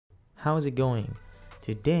How's it going?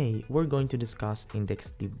 Today we're going to discuss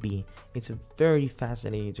IndexedDB. It's a very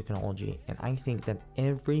fascinating technology, and I think that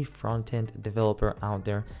every front-end developer out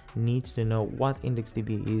there needs to know what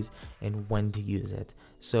IndexedDB is and when to use it.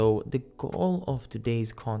 So the goal of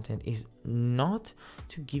today's content is not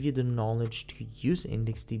to give you the knowledge to use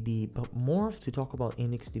IndexedDB, but more of to talk about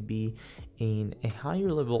IndexedDB in a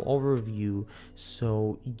higher level overview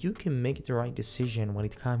so you can make the right decision when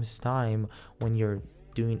it comes time when you're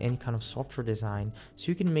doing any kind of software design, so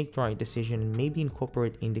you can make the right decision and maybe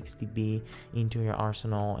incorporate IndexedDB into your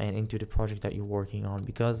arsenal and into the project that you're working on,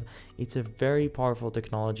 because it's a very powerful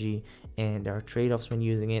technology and there are trade-offs when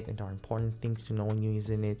using it and there are important things to know when you're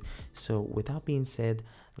using it. So with that being said,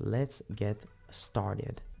 let's get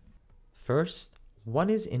started. First,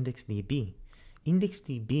 what is IndexedDB?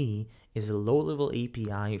 IndexedDB is a low-level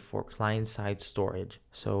API for client-side storage.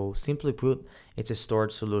 So simply put, it's a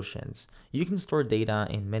storage solutions. You can store data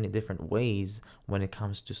in many different ways when it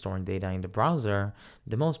comes to storing data in the browser.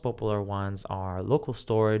 The most popular ones are local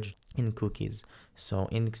storage and cookies. So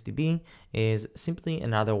IndexedDB is simply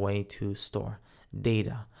another way to store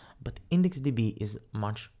data. But IndexedDB is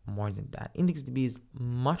much more than that. IndexedDB is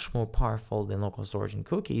much more powerful than local storage and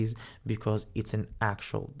cookies because it's an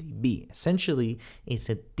actual DB. Essentially, it's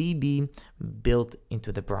a DB built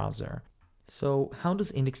into the browser. So how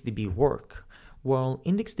does IndexedDB work? Well,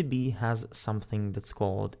 IndexedDB has something that's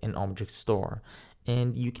called an object store.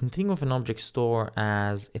 And you can think of an object store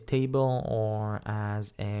as a table or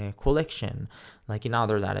as a collection, like in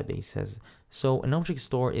other databases. So an object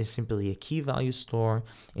store is simply a key value store.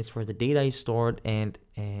 It's where the data is stored, and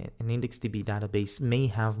an IndexedDB database may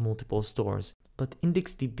have multiple stores. But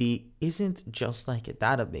IndexedDB isn't just like a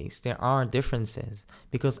database. There are differences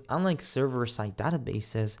because unlike server-side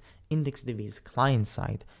databases, IndexedDB is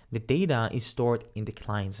client-side. The data is stored in the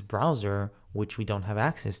client's browser, which we don't have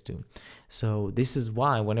access to. So this is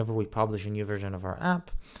why whenever we publish a new version of our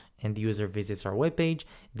app and the user visits our webpage,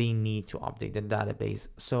 they need to update the database.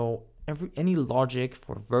 So any logic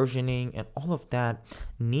for versioning and all of that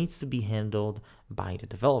needs to be handled by the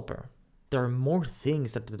developer. There are more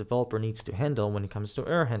things that the developer needs to handle when it comes to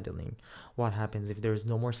error handling. What happens if there is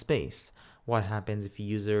no more space? What happens if a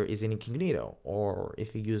user is in Incognito or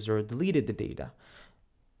if a user deleted the data?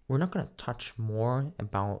 We're not going to touch more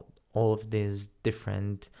about all of these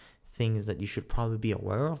different things that you should probably be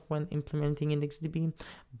aware of when implementing IndexedDB,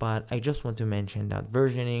 but I just want to mention that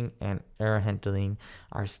versioning and error handling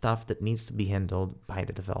are stuff that needs to be handled by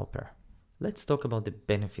the developer. Let's talk about the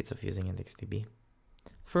benefits of using IndexedDB.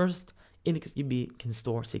 First, IndexedDB can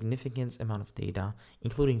store significant amount of data,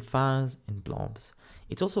 including files and blobs.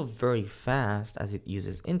 It's also very fast as it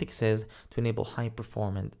uses indexes to enable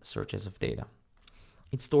high-performant searches of data.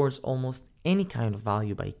 It stores almost any kind of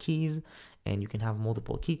value by keys, and you can have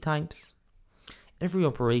multiple key types. Every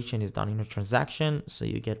operation is done in a transaction, so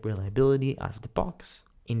you get reliability out of the box.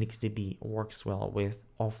 IndexedDB works well with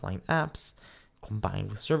offline apps combined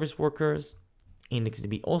with service workers.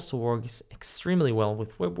 IndexedDB also works extremely well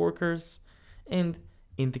with web workers, and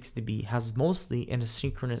IndexedDB has mostly an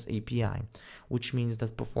asynchronous API, which means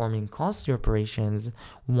that performing costly operations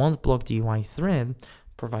won't block the UI thread,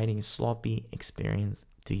 providing a sloppy experience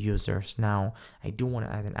to users. Now, I do want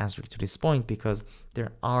to add an asterisk to this point because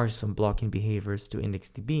there are some blocking behaviors to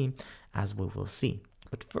IndexedDB, as we will see.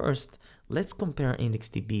 But first, let's compare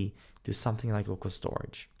IndexedDB to something like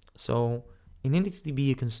LocalStorage. So in IndexedDB,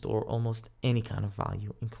 you can store almost any kind of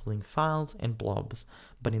value, including files and blobs.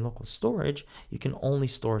 But in LocalStorage, you can only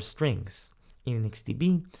store strings. In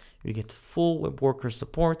IndexedDB, you get full web worker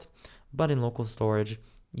support, but in LocalStorage,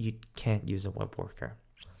 you can't use a web worker.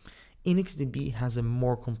 IndexedDB has a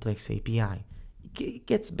more complex API. It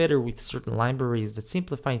gets better with certain libraries that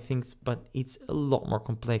simplify things, but it's a lot more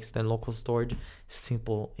complex than LocalStorage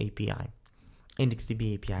simple API.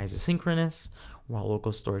 IndexedDB API is asynchronous, while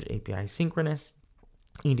LocalStorage API is synchronous.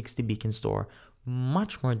 IndexedDB can store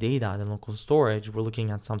much more data than LocalStorage. We're looking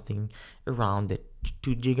at something around the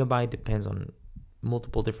 2 GB, depends on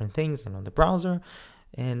multiple different things and on the browser.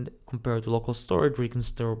 And compared to LocalStorage, we can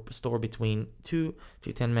store between 2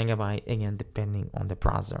 to 10 MB, again, depending on the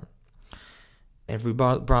browser. Every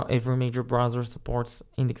major browser supports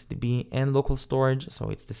IndexedDB and LocalStorage, so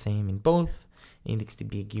it's the same in both.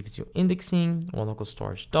 IndexedDB gives you indexing, while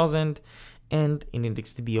LocalStorage doesn't. And in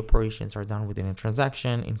IndexedDB, operations are done within a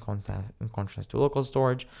transaction in contrast to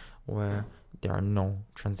LocalStorage, where there are no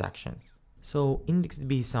transactions. So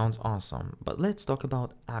IndexedDB sounds awesome, but let's talk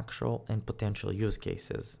about actual and potential use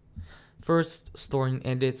cases. First, storing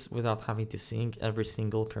edits without having to sync every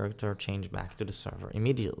single character change back to the server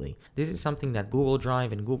immediately. This is something that Google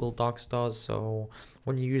Drive and Google Docs does. So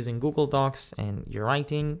when you're using Google Docs and you're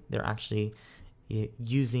writing, they're actually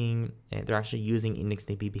using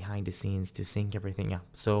IndexedDB behind the scenes to sync everything up.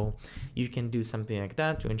 So you can do something like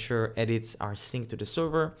that to ensure edits are synced to the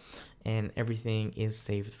server and everything is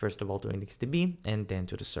saved first of all to IndexedDB and then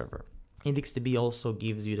to the server. IndexedDB also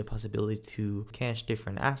gives you the possibility to cache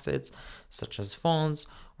different assets such as fonts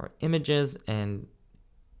or images, and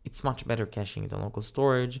it's much better caching than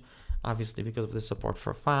LocalStorage, obviously because of the support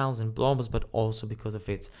for files and blobs, but also because of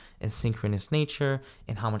its asynchronous nature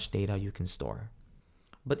and how much data you can store.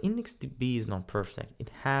 But IndexedDB is not perfect.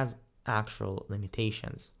 It has actual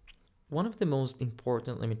limitations. One of the most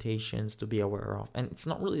important limitations to be aware of, and it's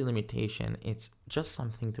not really a limitation, it's just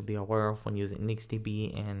something to be aware of when using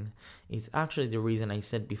IndexedDB, and it's actually the reason I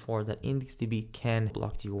said before that IndexedDB can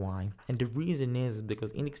block the UI. And the reason is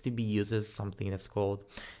because IndexedDB uses something that's called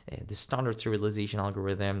the standard serialization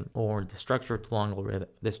algorithm or the structured clone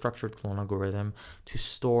algorithm to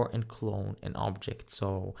store and clone an object.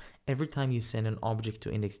 So every time you send an object to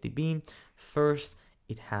IndexedDB, first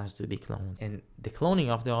it has to be cloned, and the cloning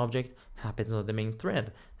of the object happens on the main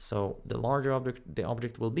thread. So the larger the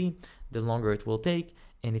object will be, the longer it will take,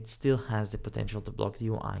 and it still has the potential to block the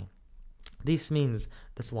UI. This means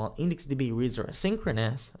that while IndexedDB reads are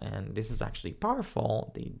asynchronous, and this is actually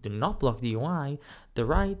powerful, they do not block the UI, the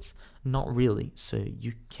writes, not really. So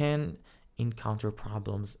you can encounter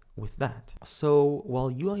problems with that. So while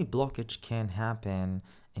UI blockage can happen,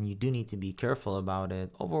 and you do need to be careful about it,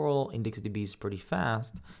 overall IndexedDB is pretty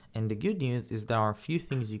fast, and the good news is there are a few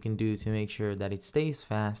things you can do to make sure that it stays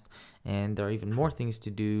fast, and there are even more things to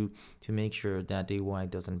do to make sure that the UI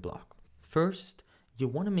doesn't block. First, you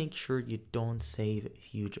want to make sure you don't save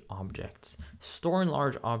huge objects. Storing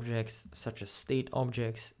large objects such as state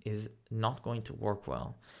objects is not going to work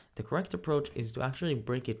well. The correct approach is to actually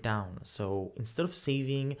break it down. So instead of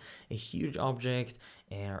saving a huge object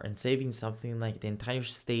and saving something like the entire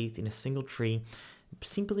state in a single tree,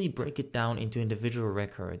 simply break it down into individual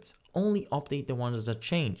records. Only update the ones that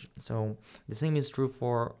change. So the same is true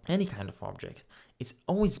for any kind of object. It's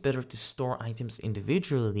always better to store items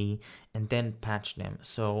individually and then patch them.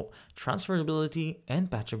 So transferability and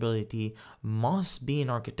patchability must be an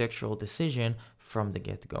architectural decision from the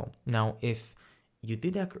get-go. Now, if you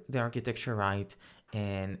did the architecture right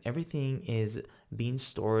and everything is being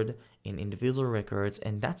stored in individual records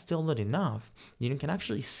and that's still not enough, you can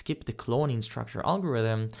actually skip the cloning structure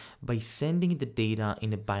algorithm by sending the data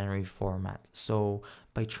in a binary format. So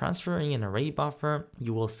by transferring an array buffer,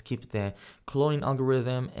 you will skip the cloning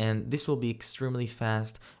algorithm, and this will be extremely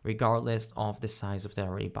fast regardless of the size of the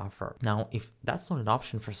array buffer. Now, if that's not an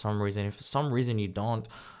option for some reason, if for some reason you don't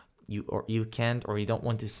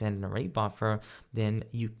want to send an array buffer, then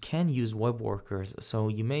you can use web workers. So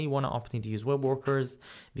you may want to opt in to use web workers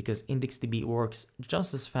because IndexedDB works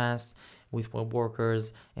just as fast with web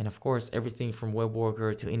workers, and of course everything from web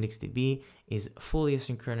worker to IndexedDB is fully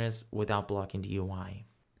asynchronous without blocking the UI.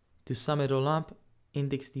 To sum it all up,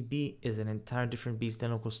 IndexedDB is an entire different beast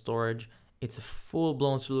than LocalStorage. It's a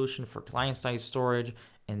full-blown solution for client-side storage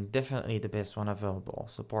and definitely the best one available,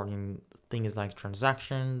 supporting things like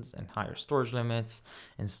transactions and higher storage limits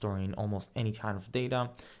and storing almost any kind of data,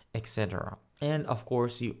 etc. And of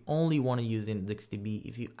course, you only want to use IndexedDB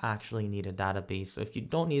if you actually need a database. So if you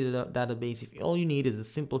don't need a database, if all you need is a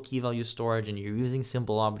simple key value storage and you're using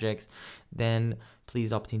simple objects, then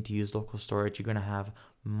please opt in to use LocalStorage. You're going to have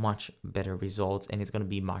much better results and it's going to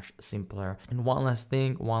be much simpler. And one last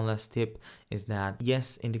tip is that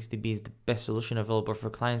yes, IndexedDB is the best solution available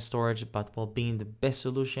for client storage, but while being the best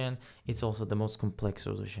solution, it's also the most complex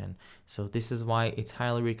solution. So this is why it's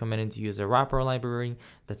highly recommended to use a wrapper library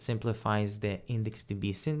that simplifies the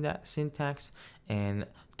IndexedDB syntax and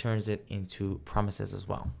turns it into promises as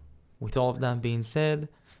well. With all of that being said,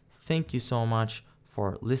 thank you so much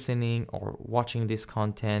for listening or watching this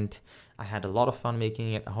content. I had a lot of fun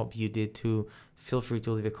making it. I hope you did too. Feel free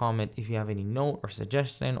to leave a comment if you have any note or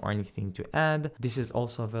suggestion or anything to add. This is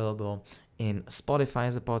also available in Spotify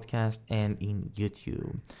as a podcast and in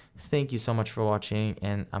YouTube. Thank you so much for watching,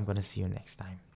 and I'm gonna see you next time.